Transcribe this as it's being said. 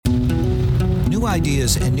New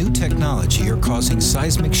ideas and new technology are causing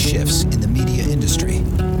seismic shifts in the media industry.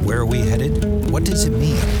 Where are we headed? What does it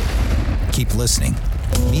mean? Keep listening.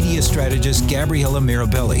 Media strategist Gabriella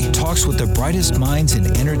Mirabelli talks with the brightest minds in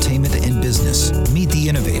entertainment and business. Meet the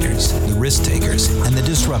innovators, the risk takers, and the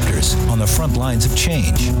disruptors on the front lines of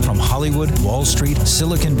change from Hollywood, Wall Street,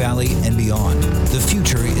 Silicon Valley, and beyond. The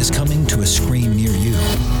future is coming to a screen near you.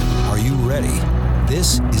 Are you ready?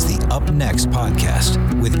 This is the Up Next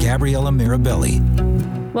podcast with Gabriella Mirabelli.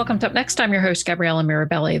 Welcome to Up Next. I'm your host, Gabriella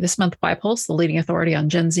Mirabelli. This month, YPulse, the leading authority on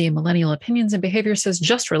Gen Z and millennial opinions and behaviors, has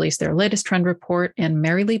just released their latest trend report, and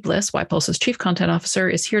Mary Lee Bliss, YPulse's chief content officer,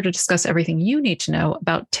 is here to discuss everything you need to know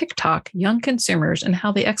about TikTok, young consumers, and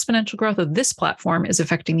how the exponential growth of this platform is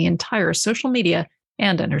affecting the entire social media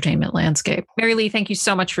and entertainment landscape. Mary Lee, thank you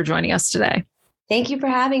so much for joining us today. Thank you for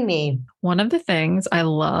having me. One of the things I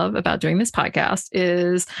love about doing this podcast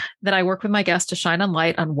is that I work with my guests to shine a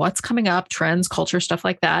light on what's coming up, trends, culture, stuff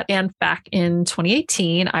like that. And back in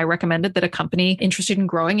 2018, I recommended that a company interested in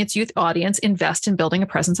growing its youth audience invest in building a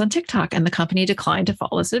presence on TikTok. And the company declined to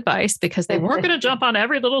follow this advice because they weren't going to jump on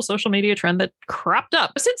every little social media trend that cropped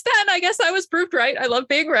up. Since then, I guess I was proved right. I love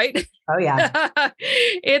being right. Oh, yeah.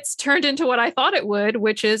 It's turned into what I thought it would,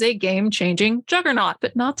 which is a game-changing juggernaut.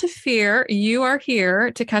 But not to fear, you are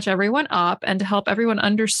here to catch everyone up and to help everyone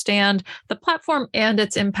understand the platform and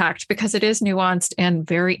its impact, because it is nuanced and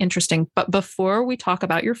very interesting. But before we talk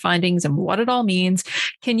about your findings and what it all means,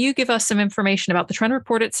 can you give us some information about the trend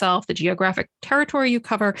report itself, the geographic territory you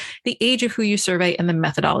cover, the age of who you survey, and the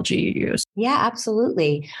methodology you use? Yeah,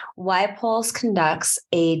 absolutely. YPulse conducts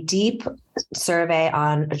a deep survey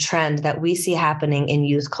on a trend that we see happening in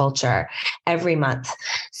youth culture every month.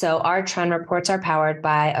 So our trend reports are powered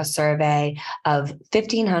by a survey of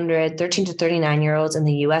 1,500 13 to 39-year-olds in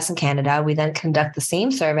the US and Canada. We then conduct the same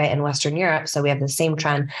survey in Western Europe. So we have the same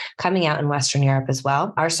trend coming out in Western Europe as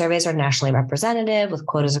well. Our surveys are nationally representative with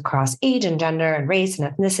quotas across age and gender and race and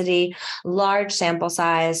ethnicity, large sample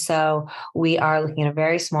size. So we are looking at a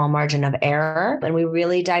very small margin of error. And we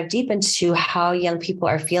really dive deep into how young people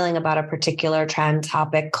are feeling about a particular trend,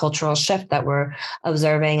 topic, cultural shift that we're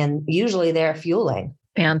observing, and usually they're fueling.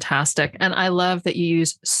 Fantastic. And I love that you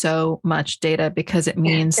use so much data, because it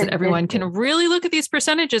means that everyone can really look at these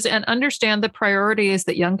percentages and understand the priorities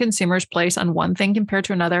that young consumers place on one thing compared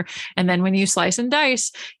to another. And then when you slice and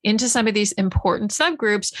dice into some of these important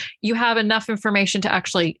subgroups, you have enough information to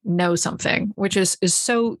actually know something, which is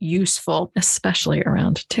so useful, especially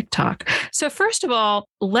around TikTok. So first of all,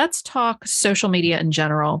 let's talk social media in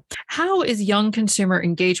general. How is young consumer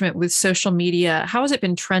engagement with social media? How has it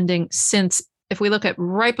been trending since, if we look at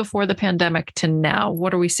right before the pandemic to now?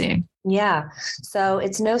 What are we seeing? Yeah. So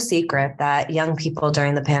it's no secret that young people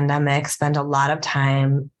during the pandemic spend a lot of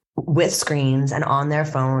time with screens and on their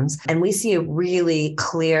phones. And we see a really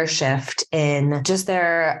clear shift in just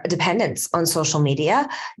their dependence on social media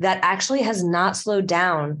that actually has not slowed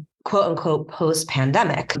down, quote unquote,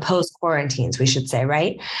 post-pandemic, post-quarantines, we should say,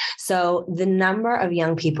 right? So the number of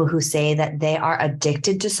young people who say that they are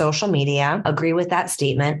addicted to social media, agree with that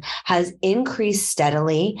statement, has increased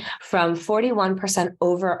steadily from 41%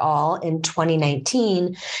 overall in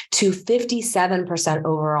 2019 to 57%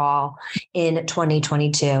 overall in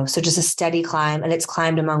 2022. So just a steady climb, and it's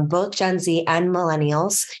climbed among both Gen Z and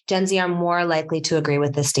millennials. Gen Z are more likely to agree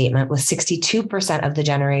with this statement, with 62% of the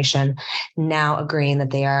generation now agreeing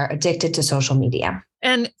that they are addicted to social media.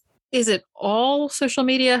 And is it all social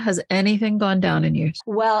media? Has anything gone down in use?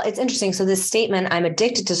 Well, it's interesting. So this statement, I'm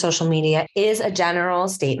addicted to social media, is a general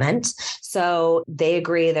statement. So they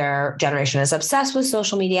agree their generation is obsessed with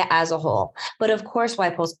social media as a whole. But of course,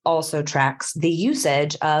 YPulse also tracks the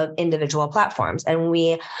usage of individual platforms. And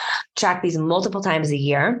we track these multiple times a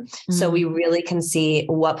year. Mm-hmm. So we really can see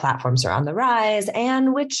what platforms are on the rise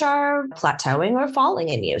and which are plateauing or falling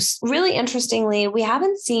in use. Really interestingly, we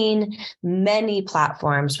haven't seen many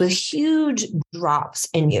platforms with huge drops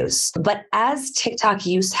in use. But as TikTok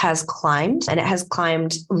use has climbed, and it has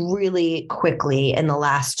climbed really quickly in the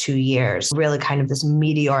last 2 years, really kind of this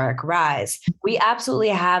meteoric rise, we absolutely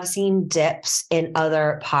have seen dips in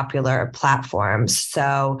other popular platforms.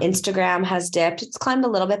 So Instagram has dipped. It's climbed a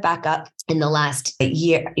little bit back up in the last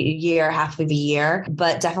year, half of a year,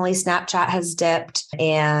 but definitely Snapchat has dipped,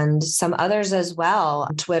 and some others as well.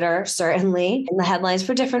 Twitter, certainly in the headlines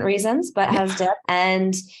for different reasons, but has dipped.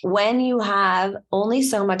 And when you have only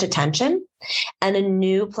so much attention and a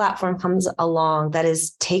new platform comes along that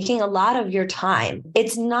is taking a lot of your time,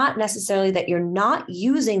 it's not necessarily that you're not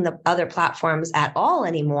using the other platforms at all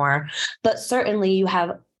anymore, but certainly you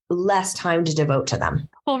have less time to devote to them.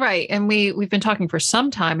 Well, right. And we've been talking for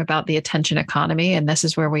some time about the attention economy, and this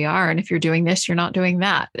is where we are. And if you're doing this, you're not doing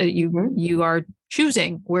that. You are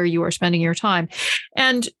choosing where you are spending your time.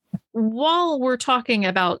 And while we're talking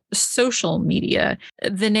about social media,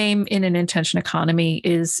 the name in an attention economy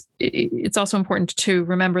it's also important to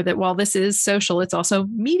remember that while this is social, it's also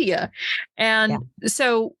media. And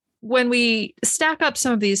so when we stack up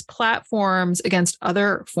some of these platforms against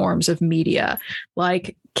other forms of media,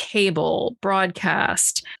 like cable,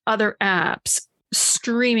 broadcast, other apps,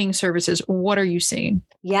 streaming services, what are you seeing?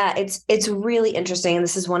 Yeah, it's really interesting. And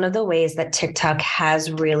this is one of the ways that TikTok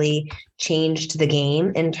has really changed the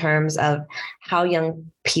game in terms of how young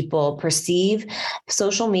people perceive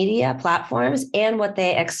social media platforms and what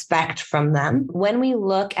they expect from them. When we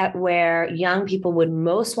look at where young people would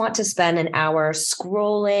most want to spend an hour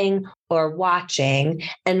scrolling or watching,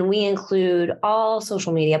 and we include all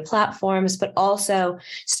social media platforms, but also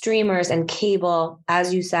streamers and cable,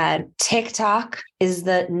 as you said, TikTok is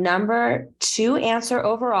the number 2 answer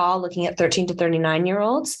overall, looking at 13 to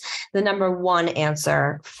 39-year-olds, the number 1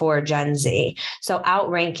 answer for Gen Z. So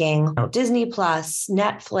outranking Disney Plus,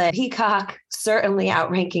 Netflix, Peacock, certainly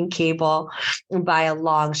outranking cable by a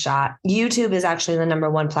long shot. YouTube is actually the number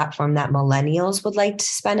 1 platform that millennials would like to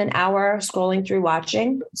spend an hour scrolling through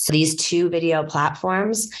watching. So these 2 video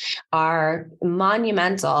platforms are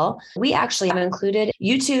monumental. We actually have included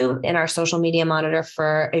YouTube in our social media monitor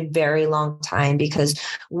for a very long time because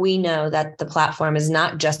we know that the platform is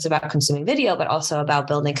not just about consuming video, but also about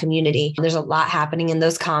building community. There's a lot happening in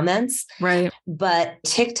those comments. Right. But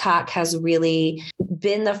TikTok has really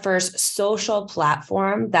been the first social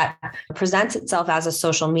platform that presents itself as a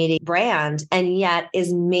social media brand and yet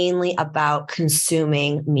is mainly about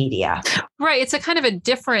consuming media. Right. It's a kind of a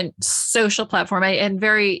different social platform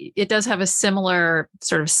it does have a similar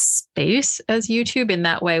sort of space as YouTube in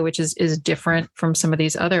that way, which is different from some of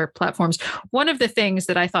these other platforms. One of the things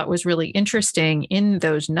that I thought was really interesting in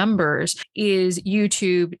those numbers is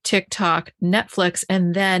YouTube, TikTok, Netflix,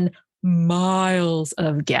 and then miles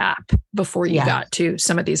of gap before you got to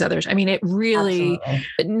some of these others. I mean, it really,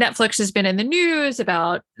 Netflix has been in the news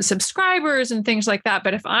about subscribers and things like that.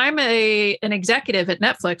 But if I'm an executive at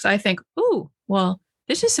Netflix, I think, ooh, well,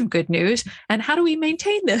 this is some good news. And how do we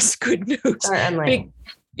maintain this good news? Certainly.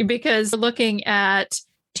 Because looking at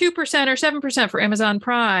 2% or 7% for Amazon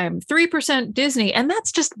Prime, 3% Disney, and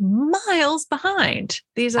that's just miles behind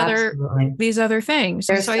these other things.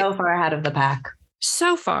 They're so far ahead of the pack.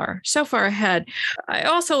 So far ahead. I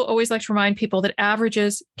also always like to remind people that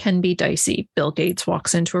averages can be dicey. Bill Gates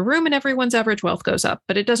walks into a room and everyone's average wealth goes up,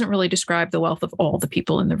 but it doesn't really describe the wealth of all the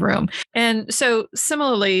people in the room. And so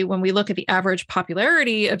similarly, when we look at the average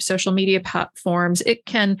popularity of social media platforms, it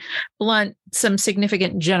can blunt some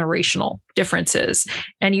significant generational differences.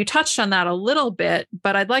 And you touched on that a little bit,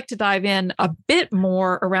 but I'd like to dive in a bit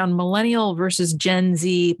more around millennial versus Gen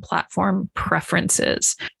Z platform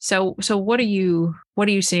preferences. So what are you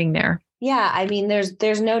seeing there? Yeah, I mean,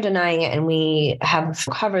 there's no denying it. And we have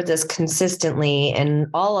covered this consistently in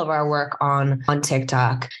all of our work on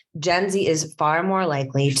TikTok. Gen Z is far more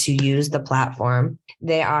likely to use the platform.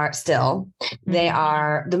 The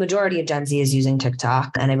majority of Gen Z is using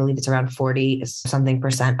TikTok. And I believe it's around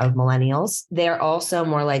 40% of millennials. They're also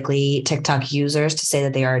more likely TikTok users to say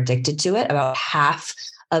that they are addicted to it. About half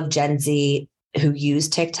of Gen Z who use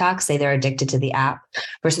TikTok say they're addicted to the app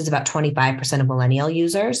versus about 25% of millennial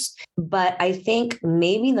users. But I think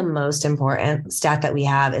maybe the most important stat that we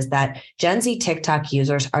have is that Gen Z TikTok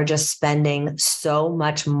users are just spending so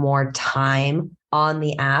much more time on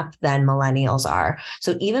the app than millennials are.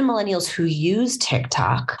 So even millennials who use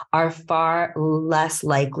TikTok are far less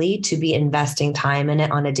likely to be investing time in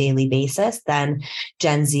it on a daily basis than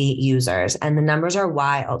Gen Z users. And the numbers are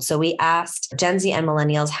wild. So we asked Gen Z and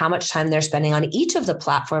millennials how much time they're spending on each of the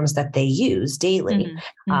platforms that they use daily.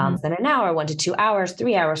 Then an hour, 1 to 2 hours,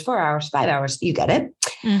 3 hours, 4 hours, 5 hours, you get it.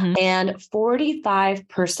 And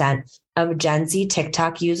 45% of Gen Z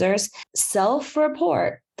TikTok users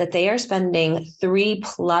self-report that they are spending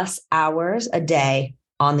 3+ hours a day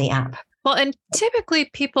on the app. Well, and typically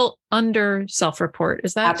people under self-report.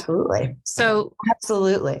 Is that? Absolutely. So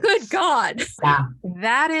absolutely. Good God. Yeah.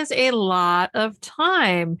 That is a lot of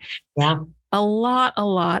time. Yeah. A lot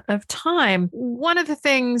of time. One of the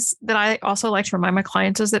things that I also like to remind my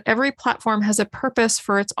clients is that every platform has a purpose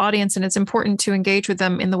for its audience, and it's important to engage with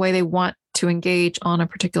them in the way they want to engage on a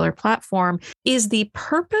particular platform. Is the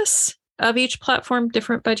purpose of each platform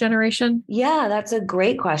different by generation? Yeah, that's a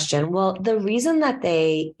great question. Well, the reason that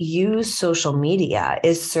they use social media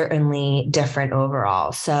is certainly different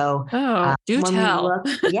overall. So, do tell.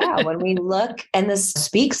 When we look, and this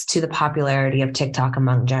speaks to the popularity of TikTok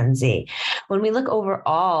among Gen Z, when we look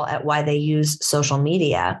overall at why they use social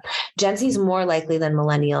media, Gen Z is more likely than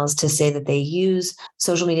millennials to say that they use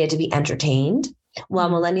social media to be entertained, while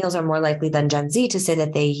millennials are more likely than Gen Z to say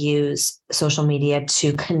that they use social media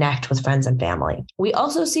to connect with friends and family. We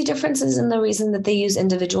also see differences in the reason that they use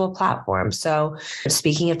individual platforms. So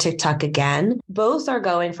speaking of TikTok again, both are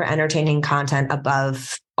going for entertaining content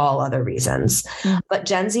above all other reasons. But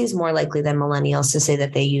Gen Z is more likely than millennials to say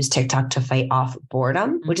that they use TikTok to fight off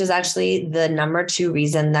boredom, which is actually the number 2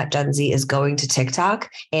 reason that Gen Z is going to TikTok,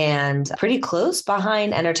 and pretty close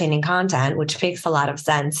behind entertaining content, which makes a lot of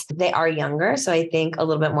sense. They are younger, so I think a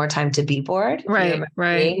little bit more time to be bored. Right.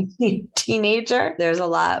 Being a teenager, there's a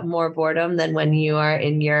lot more boredom than when you are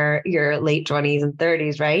in your late 20s and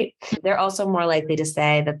 30s, right? They're also more likely to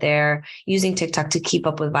say that they're using TikTok to keep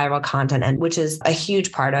up with viral content, and which is a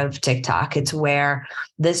huge part of TikTok. It's where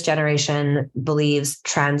this generation believes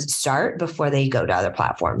trends start before they go to other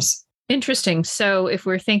platforms. Interesting. So if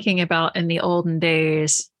we're thinking about in the olden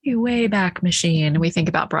days, way back machine, we think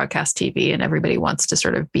about broadcast TV and everybody wants to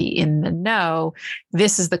sort of be in the know.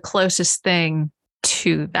 This is the closest thing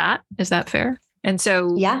to that. Is that fair? And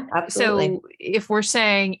so, yeah, absolutely. So if we're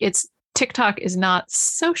saying TikTok is not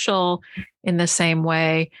social in the same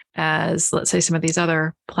way as, let's say, some of these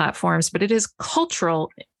other platforms, but it is cultural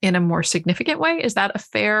in a more significant way. Is that a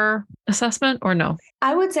fair assessment or no?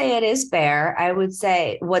 I would say it is fair. I would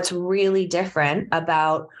say what's really different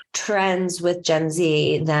about trends with Gen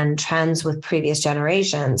Z than trends with previous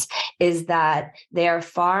generations is that they are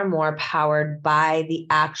far more powered by the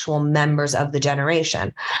actual members of the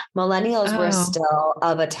generation. Millennials were still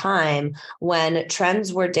of a time when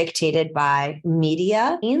trends were dictated by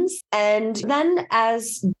media means, and then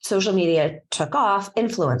as social media took off,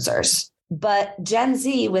 influencers. But Gen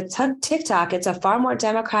Z with TikTok, it's a far more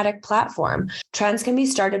democratic platform. Trends can be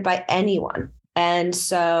started by anyone. And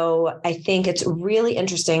so I think it's really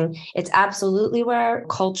interesting. It's absolutely where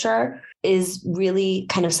culture is really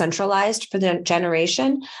kind of centralized for the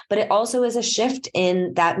generation, but it also is a shift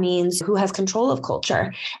in that means who has control of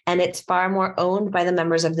culture. And it's far more owned by the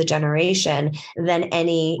members of the generation than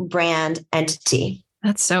any brand entity.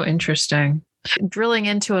 That's so interesting. Drilling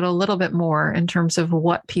into it a little bit more in terms of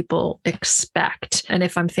what people expect. And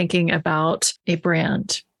if I'm thinking about a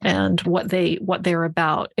brand and what they're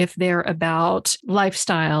about, if they're about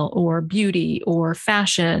lifestyle or beauty or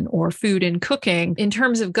fashion or food and cooking, in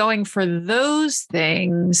terms of going for those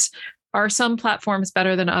things, are some platforms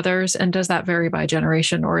better than others? And does that vary by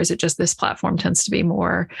generation? Or is it just this platform tends to be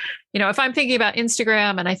more, if I'm thinking about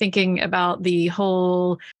Instagram and I'm thinking about the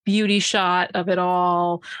whole beauty shot of it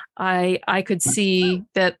all, I could see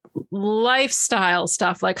that lifestyle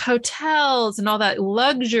stuff like hotels and all that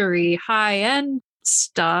luxury high-end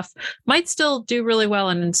stuff might still do really well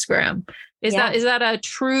on Instagram. Is that a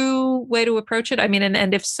true way to approach it? I mean,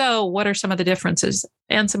 and if so, what are some of the differences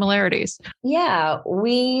and similarities? Yeah,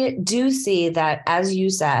 we do see that, as you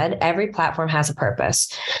said, every platform has a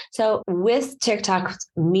purpose. So with TikTok's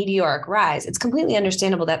meteoric rise, it's completely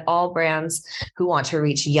understandable that all brands who want to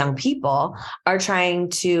reach young people are trying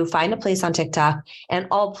to find a place on TikTok, and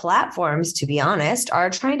all platforms, to be honest, are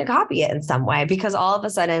trying to copy it in some way, because all of a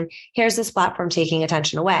sudden, here's this platform taking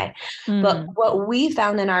attention away. But what we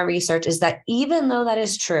found in our research is that even though that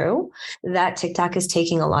is true, that TikTok is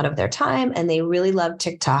taking a lot of their time and they really love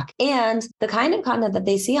TikTok, and the kind of content that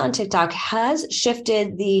they see on TikTok has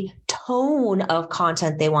shifted the tone of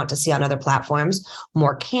content they want to see on other platforms,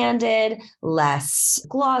 more candid, less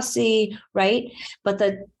glossy, right? But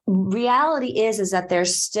the reality is that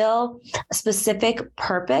there's still a specific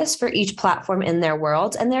purpose for each platform in their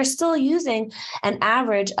world, and they're still using an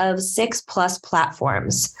average of 6+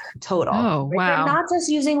 platforms total. Oh, wow. They're not just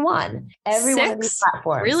using one. Every one of these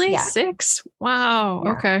platforms. Really? Yeah. 6? Wow.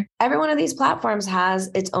 Yeah. Okay. Every one of these platforms has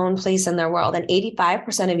its own place in their world. And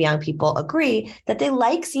 85% of young people agree that they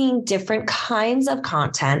like seeing different kinds of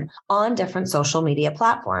content on different social media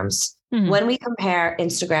platforms. When we compare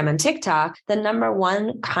Instagram and TikTok, the number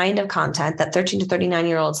one kind of content that 13 to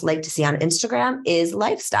 39-year-olds like to see on Instagram is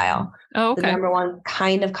lifestyle. Oh, okay. The number one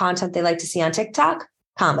kind of content they like to see on TikTok,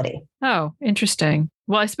 comedy. Oh, interesting.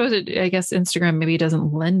 Well, I suppose I guess Instagram maybe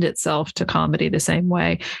doesn't lend itself to comedy the same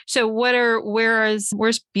way. So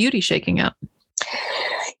where's beauty shaking up?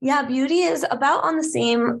 Yeah, beauty is about on the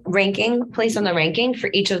same place on the ranking for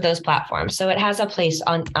each of those platforms. So it has a place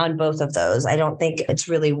on both of those. I don't think it's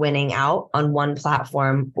really winning out on one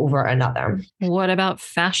platform over another. What about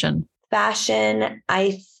fashion? Fashion,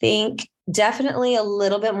 I think definitely a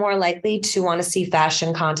little bit more likely to want to see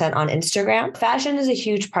fashion content on Instagram. Fashion is a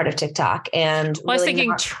huge part of TikTok. And I was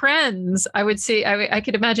thinking trends. I would see, I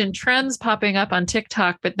could imagine trends popping up on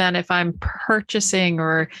TikTok, but then if I'm purchasing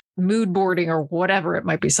or mood boarding or whatever, it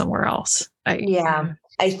might be somewhere else.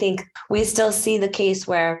 I think we still see the case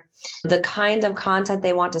where the kind of content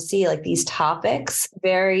they want to see, like these topics,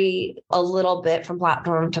 vary a little bit from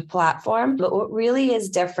platform to platform. But what really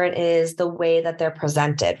is different is the way that they're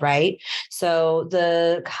presented, right? So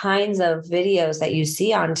the kinds of videos that you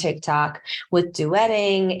see on TikTok with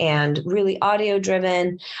duetting and really audio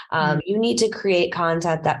driven, you need to create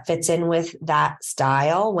content that fits in with that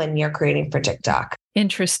style when you're creating for TikTok.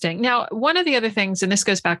 Interesting. Now, one of the other things, and this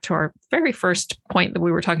goes back to our very first point that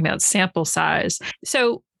we were talking about, sample size.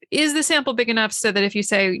 So is the sample big enough so that if you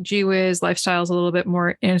say, gee whiz, lifestyle is a little bit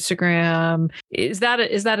more Instagram, is that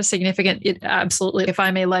a significant? Absolutely. If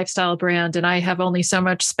I'm a lifestyle brand and I have only so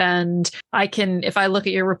much spend, I can, if I look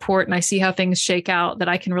at your report and I see how things shake out, that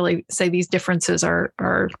I can really say these differences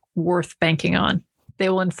are worth banking on. They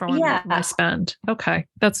will inform my spend. Okay.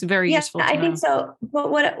 That's very useful. I think so. But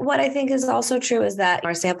what I think is also true is that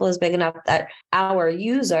our sample is big enough that our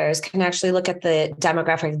users can actually look at the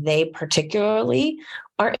demographic they particularly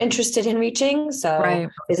are interested in reaching. So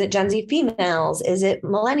Is it Gen Z females? Is it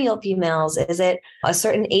millennial females? Is it a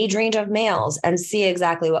certain age range of males? And see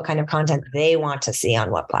exactly what kind of content they want to see on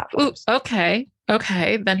what platform. Okay.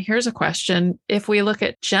 Then here's a question. If we look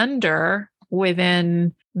at gender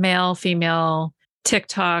within male, female,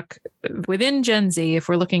 TikTok, within Gen Z, if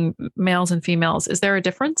we're looking males and females, is there a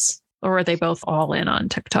difference, or are they both all in on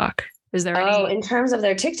TikTok? Is there in terms of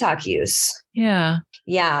their TikTok use? Yeah,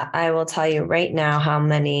 I will tell you right now how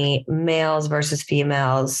many males versus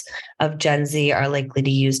females of Gen Z are likely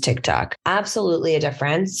to use TikTok. Absolutely a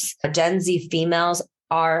difference. Gen Z females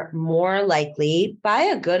are more likely by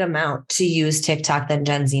a good amount to use TikTok than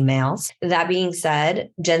Gen Z males. That being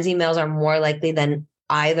said, Gen Z males are more likely than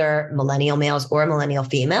either millennial males or millennial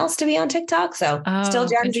females to be on TikTok. So still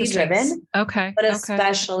Gen Z driven. Okay. But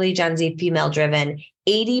especially Gen Z female driven.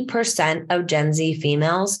 80% of Gen Z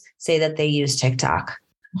females say that they use TikTok.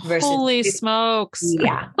 Versus Holy smokes.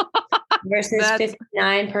 Yeah. Versus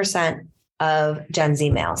 59% of Gen Z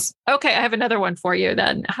males. Okay, I have another one for you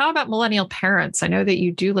then. How about millennial parents? I know that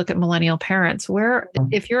you do look at millennial parents.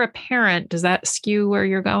 If you're a parent, does that skew where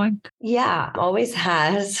you're going? Yeah, always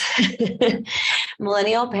has.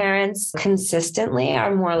 Millennial parents consistently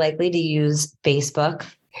are more likely to use Facebook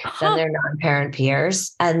than their non-parent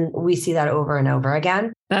peers. And we see that over and over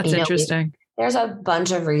again. That's interesting. There's a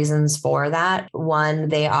bunch of reasons for that. One,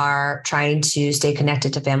 they are trying to stay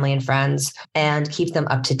connected to family and friends and keep them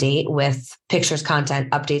up to date with pictures,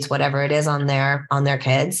 content, updates, whatever it is on their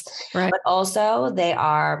kids. Right. But also they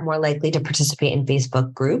are more likely to participate in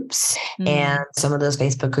Facebook groups. And some of those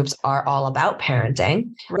Facebook groups are all about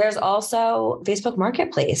parenting. Right. There's also Facebook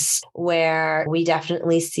Marketplace, where we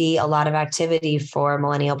definitely see a lot of activity for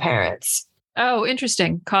millennial parents. Oh,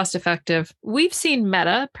 interesting. Cost effective. We've seen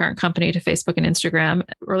Meta, parent company to Facebook and Instagram.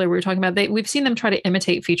 Earlier, we were talking about we've seen them try to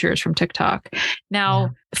imitate features from TikTok.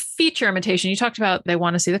 Now, feature imitation, you talked about they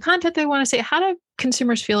want to see the content they want to see. How do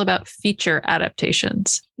consumers feel about feature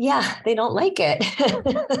adaptations? Yeah, they don't like it.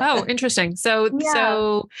 Oh, interesting. So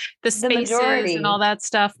the spaces and all that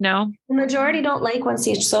stuff, no? The majority don't like when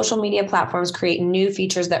social media platforms create new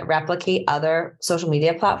features that replicate other social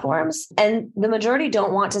media platforms. And the majority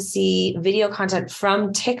don't want to see video content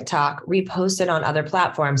from TikTok reposted on other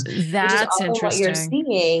platforms. That's interesting. What you're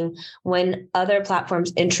seeing when other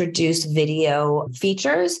platforms introduce video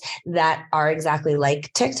features that are exactly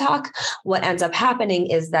like TikTok, what ends up happening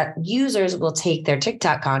is that users will take their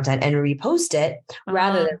TikTok content and repost it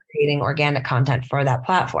rather than creating organic content for that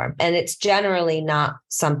platform. And it's generally not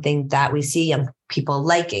something that we see young people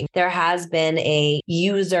liking. There has been a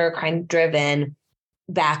user kind of driven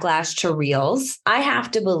backlash to Reels. I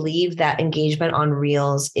have to believe that engagement on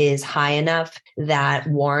Reels is high enough that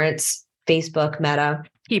warrants Facebook, Meta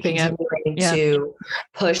keeping it to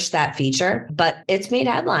push that feature. But it's made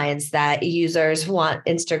headlines that users want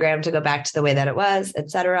Instagram to go back to the way that it was, et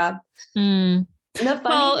cetera. Well,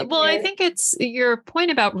 I think it's your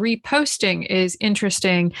point about reposting is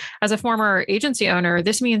interesting. As a former agency owner,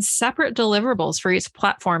 this means separate deliverables for each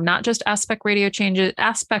platform, not just aspect ratio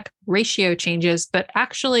changes, but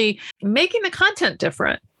actually making the content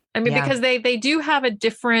different. I mean, Yeah. because they do have a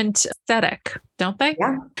different aesthetic, don't they?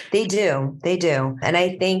 Yeah, they do. They do. And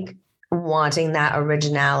I think wanting that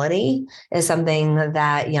originality is something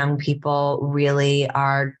that young people really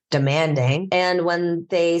are demanding. And when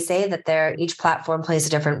they say that each platform plays a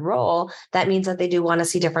different role, that means that they do want to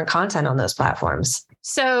see different content on those platforms.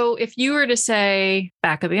 So if you were to say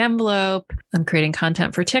back of the envelope, I'm creating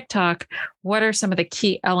content for TikTok, what are some of the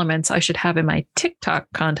key elements I should have in my TikTok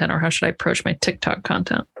content, or how should I approach my TikTok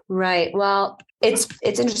content? Right. Well, it's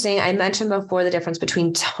interesting. I mentioned before the difference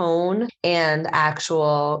between tone and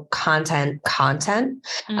actual content.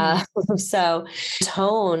 So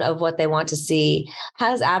tone of what they want to see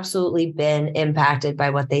has absolutely been impacted by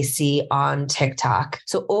what they see on TikTok.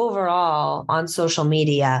 So overall on social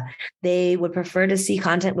media, they would prefer to see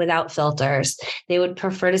content without filters. They would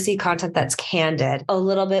prefer to see content that's candid, a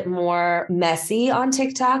little bit more messy on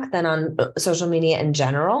TikTok than on social media in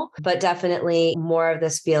general, but definitely more of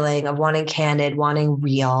this feeling of wanting candid, wanting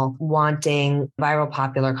real, wanting viral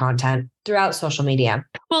popular content throughout social media.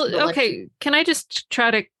 Well, okay. Can I just try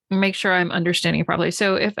to make sure I'm understanding it properly?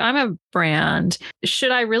 So if I'm a brand,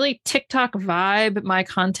 should I really TikTok vibe my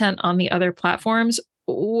content on the other platforms?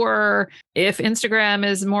 Or if Instagram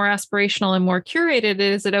is more aspirational and more curated,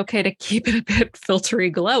 is it okay to keep it a bit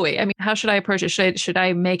filtery, glowy? I mean, how should I approach it? Should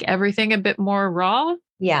I make everything a bit more raw?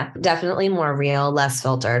 Yeah, definitely more real, less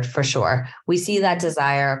filtered for sure. We see that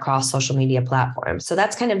desire across social media platforms. So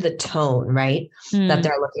that's kind of the tone, right? That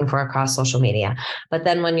they're looking for across social media. But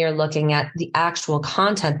then when you're looking at the actual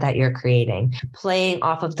content that you're creating, playing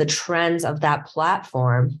off of the trends of that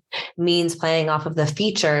platform means playing off of the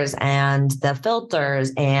features and the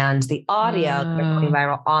filters and the audio that are going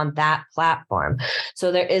viral on that platform.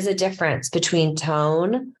 So there is a difference between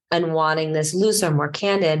tone and wanting this looser, more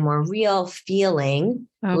candid, more real feeling,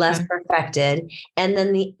 less perfected. And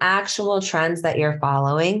then the actual trends that you're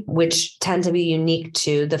following, which tend to be unique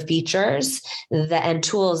to the features and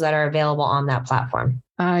tools that are available on that platform.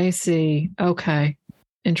 I see. Okay.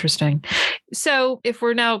 Interesting. So if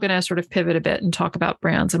we're now going to sort of pivot a bit and talk about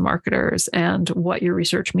brands and marketers and what your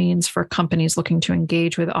research means for companies looking to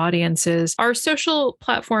engage with audiences, are social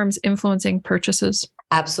platforms influencing purchases?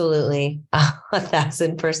 Absolutely.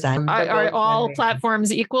 1,000%. Are all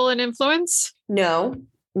platforms equal in influence? No,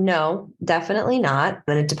 definitely not.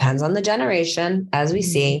 And it depends on the generation, as we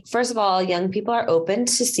see. First of all, young people are open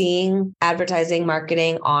to seeing advertising,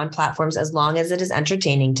 marketing on platforms as long as it is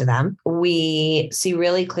entertaining to them. We see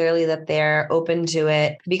really clearly that they're open to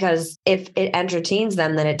it because if it entertains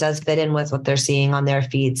them, then it does fit in with what they're seeing on their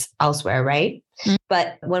feeds elsewhere, right?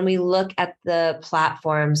 But when we look at the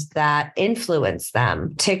platforms that influence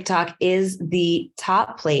them, TikTok is the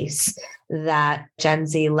top place that Gen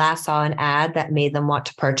Z last saw an ad that made them want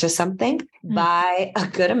to purchase something by a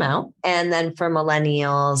good amount. And then for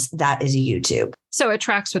millennials, that is YouTube. So it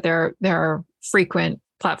tracks with their frequent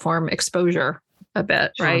platform exposure a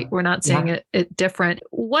bit, right? We're not seeing it different.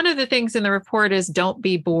 One of the things in the report is don't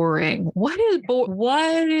be boring. What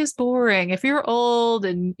is boring? If you're old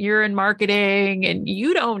and you're in marketing and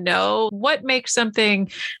you don't know, what makes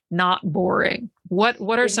something not boring? What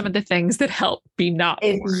are some of the things that help be not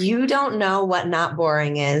boring? If you don't know what not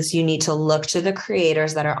boring is, you need to look to the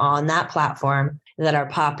creators that are on that platform that are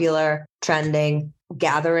popular, trending,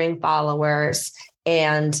 gathering followers,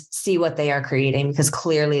 and see what they are creating, because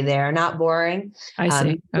clearly they're not boring. I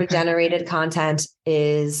see. Generated content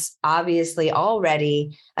is obviously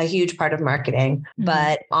already a huge part of marketing,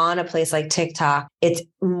 but on a place like TikTok, it's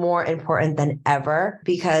more important than ever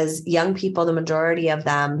because young people, the majority of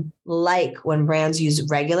them, like when brands use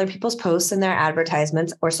regular people's posts in their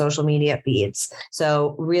advertisements or social media feeds.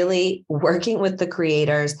 So really working with the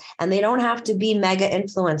creators, and they don't have to be mega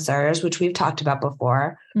influencers, which we've talked about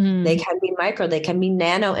before. They can be micro, they can be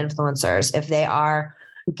nano influencers. If they are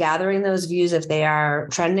gathering those views, if they are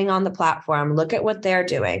trending on the platform, look at what they're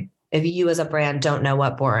doing. If you as a brand don't know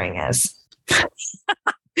what boring is.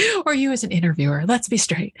 Or you as an interviewer, let's be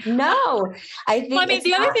straight. No, I think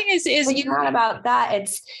the other thing is it's not about that.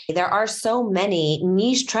 There are so many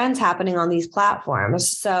niche trends happening on these platforms.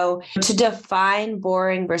 So to define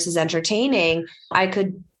boring versus entertaining, I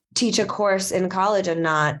could teach a course in college and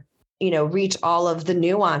not reach all of the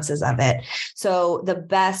nuances of it. So the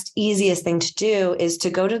best, easiest thing to do is to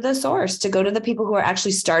go to the source, to go to the people who are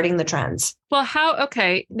actually starting the trends. Well,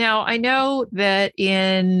 okay. Now I know that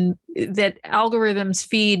that algorithms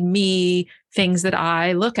feed me things that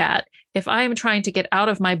I look at. If I am trying to get out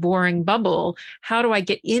of my boring bubble, how do I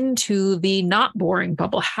get into the not boring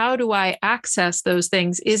bubble? How do I access those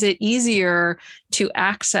things? Is it easier to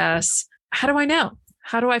access? How do I know?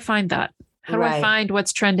 How do I find that? How do I find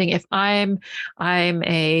what's trending? If I'm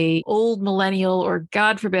a old millennial, or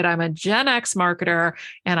God forbid, I'm a Gen X marketer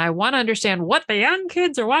and I want to understand what the young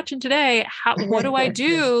kids are watching today, what do I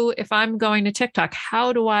do if I'm going to TikTok?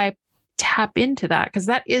 How do I tap into that? Because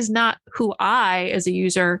that is not who I as a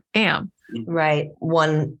user am. Right.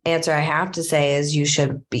 One answer I have to say is you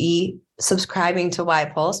should be subscribing to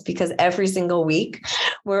YPulse, because every single week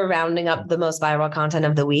we're rounding up the most viral content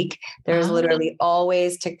of the week. There's literally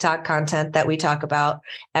always TikTok content that we talk about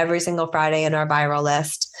every single Friday in our viral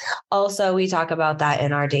list. Also, we talk about that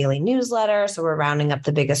in our daily newsletter. So we're rounding up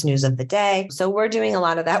the biggest news of the day. So we're doing a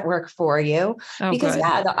lot of that work for you because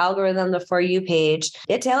the algorithm, the For You page,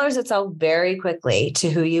 it tailors itself very quickly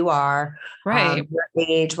to who you are, right? Your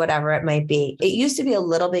age, whatever it might be. It used to be a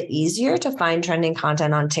little bit easier to find trending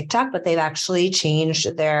content on TikTok, but they've actually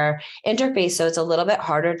changed their interface. So it's a little bit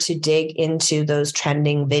harder to dig into those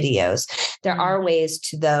trending videos. There are ways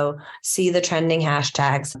to, though, see the trending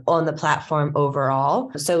hashtags on the platform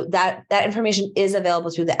overall. So that information is available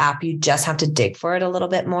through the app. You just have to dig for it a little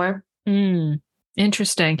bit more.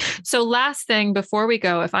 Interesting. So last thing before we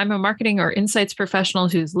go, if I'm a marketing or insights professional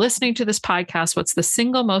who's listening to this podcast, what's the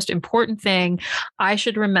single most important thing I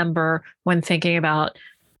should remember when thinking about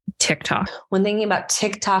TikTok? When thinking about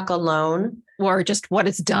TikTok alone, or just what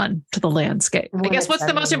it's done to the landscape. I guess what's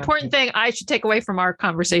the most important thing I should take away from our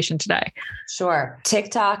conversation today? Sure.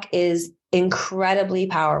 TikTok is incredibly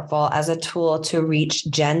powerful as a tool to reach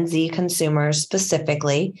Gen Z consumers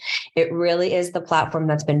specifically. It really is the platform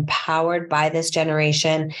that's been powered by this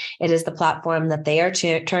generation. It is the platform that they are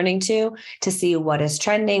turning to see what is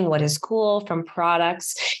trending, what is cool, from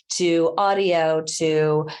products to audio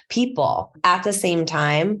to people. At the same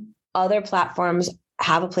time, other platforms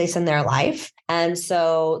have a place in their life. And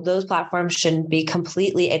so those platforms shouldn't be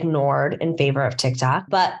completely ignored in favor of TikTok.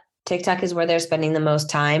 But TikTok is where they're spending the most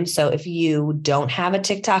time. So if you don't have a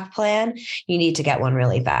TikTok plan, you need to get one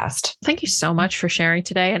really fast. Thank you so much for sharing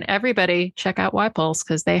today. And everybody check out YPulse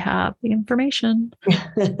because they have the information.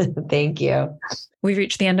 Thank you. We've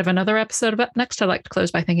reached the end of another episode of Up Next. I'd like to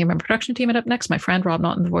close by thanking my production team at Up Next, my friend Rob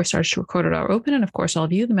Naughton, the voice artist who recorded our open, and of course, all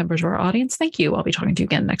of you, the members of our audience. Thank you. I'll be talking to you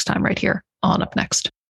again next time right here on Up Next.